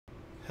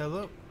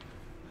Hello,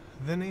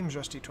 the name's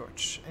Rusty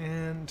Torch,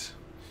 and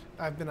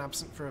I've been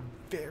absent for a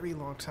very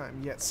long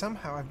time, yet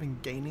somehow I've been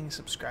gaining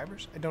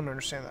subscribers. I don't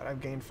understand that.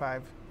 I've gained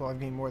 5, well, I've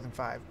gained more than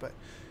 5, but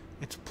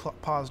it's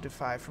positive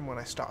 5 from when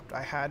I stopped.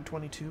 I had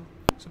 22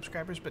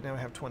 subscribers, but now I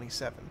have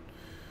 27,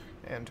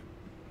 and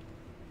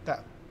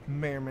that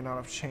may or may not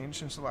have changed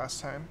since the last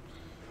time,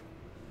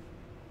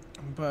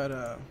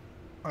 but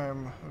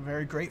I'm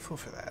very grateful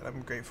for that.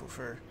 I'm grateful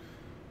for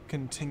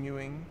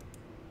continuing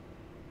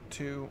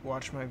to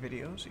watch my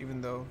videos,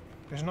 even though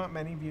there's not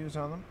many views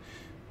on them.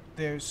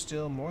 There's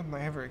still more than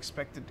I ever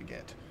expected to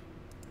get,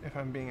 if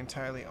I'm being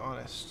entirely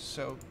honest.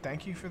 So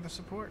thank you for the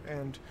support,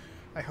 and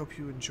I hope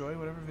you enjoy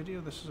whatever video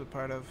this is a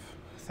part of.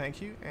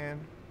 Thank you, and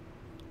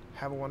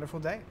have a wonderful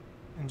day.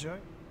 Enjoy.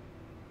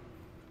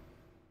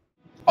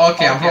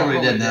 Okay, I'm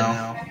probably dead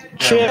now.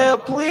 Chill,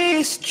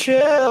 please,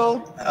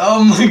 chill.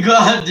 Oh my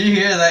god, do you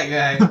hear that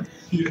guy?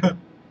 Yeah.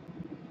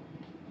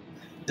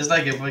 It's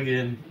like a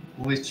fucking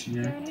witch,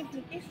 you know?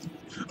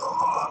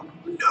 Oh,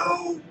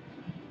 no.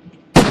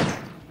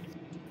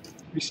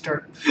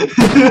 Restart.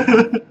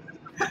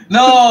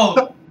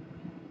 No!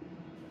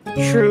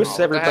 Truce,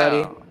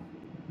 everybody.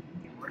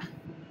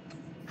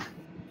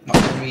 Not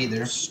for me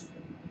either.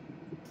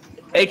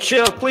 Hey,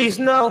 chill, please,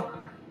 no.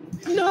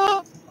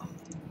 No.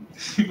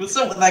 What's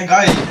up with that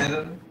guy?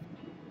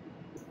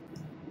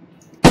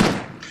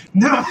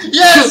 No.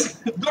 Yes!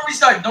 Don't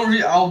restart,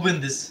 I'll win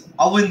this.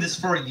 I'll win this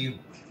for you.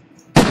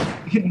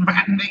 In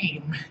my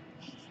name.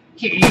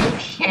 You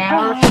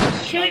shall.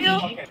 Kill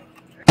you.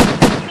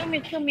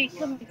 Kill me.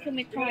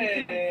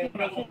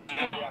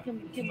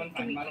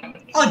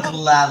 I'll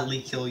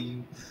gladly kill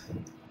you.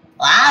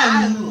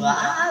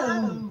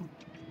 Wow.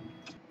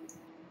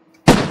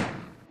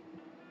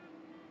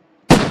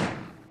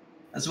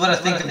 That's what I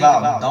think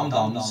about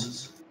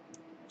dum-dums.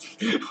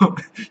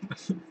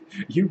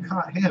 You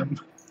got him.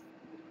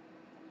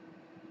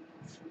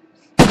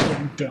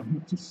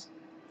 Dum-dums.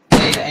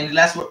 Hey, any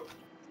last word?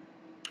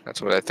 That's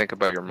what I think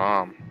about your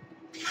mom.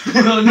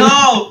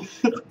 No!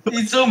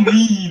 He's so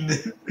mean.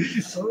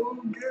 Oh,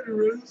 get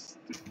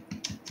arrested.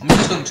 I'm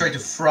just gonna try to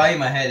fry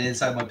my head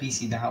inside my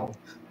PC now.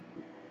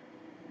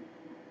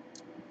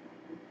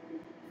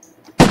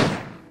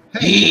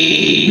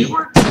 Hey, we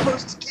weren't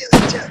supposed to kill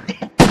each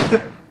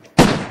other.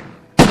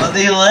 But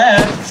they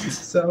left.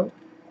 So?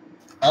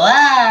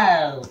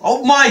 Hello!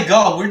 Oh my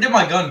god, where did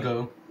my gun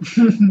go?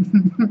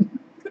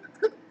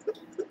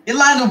 It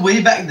landed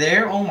way back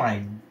there? Oh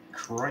my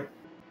Christ.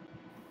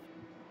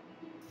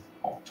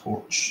 Oh,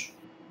 torch.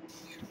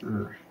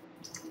 Sure.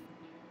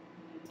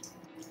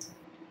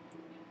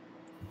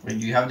 Wait,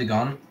 do you have the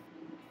gun?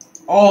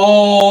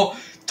 Oh,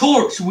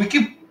 torch! We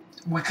could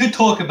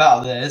talk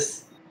about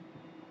this.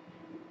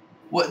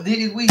 What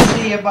did we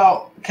say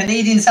about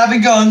Canadians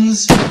having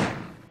guns?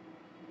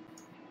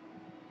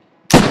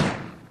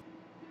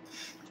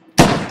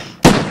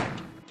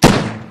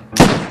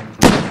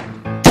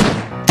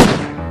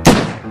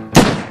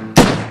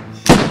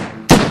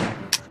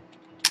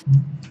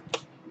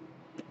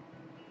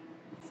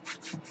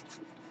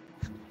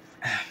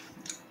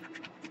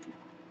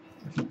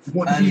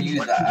 I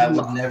knew that I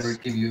would never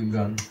give you a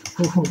gun.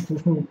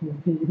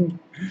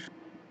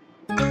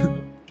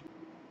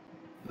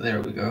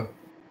 There we go.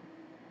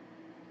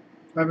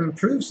 I've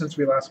improved since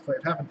we last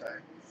played, haven't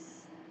I?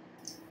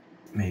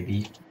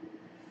 Maybe.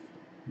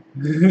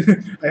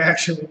 I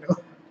actually know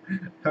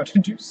how to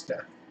do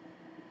stuff.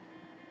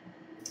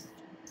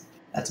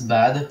 That's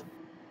bad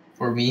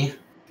for me.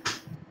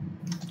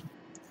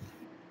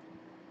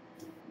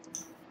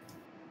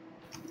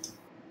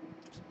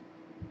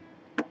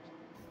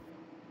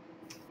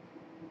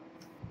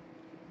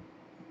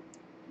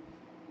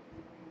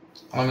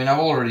 I mean, I've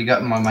already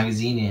gotten my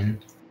magazine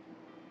in.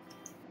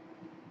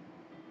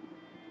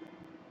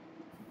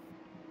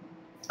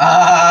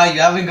 Ah, you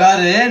haven't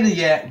got it in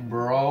yet,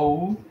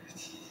 bro.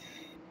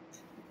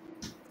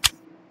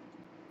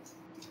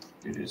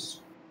 It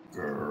is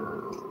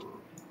girl.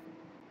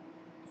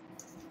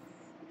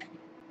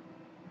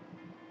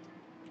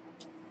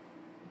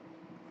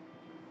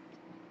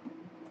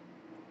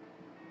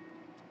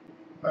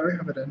 I don't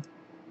have it in.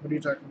 What are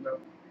you talking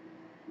about?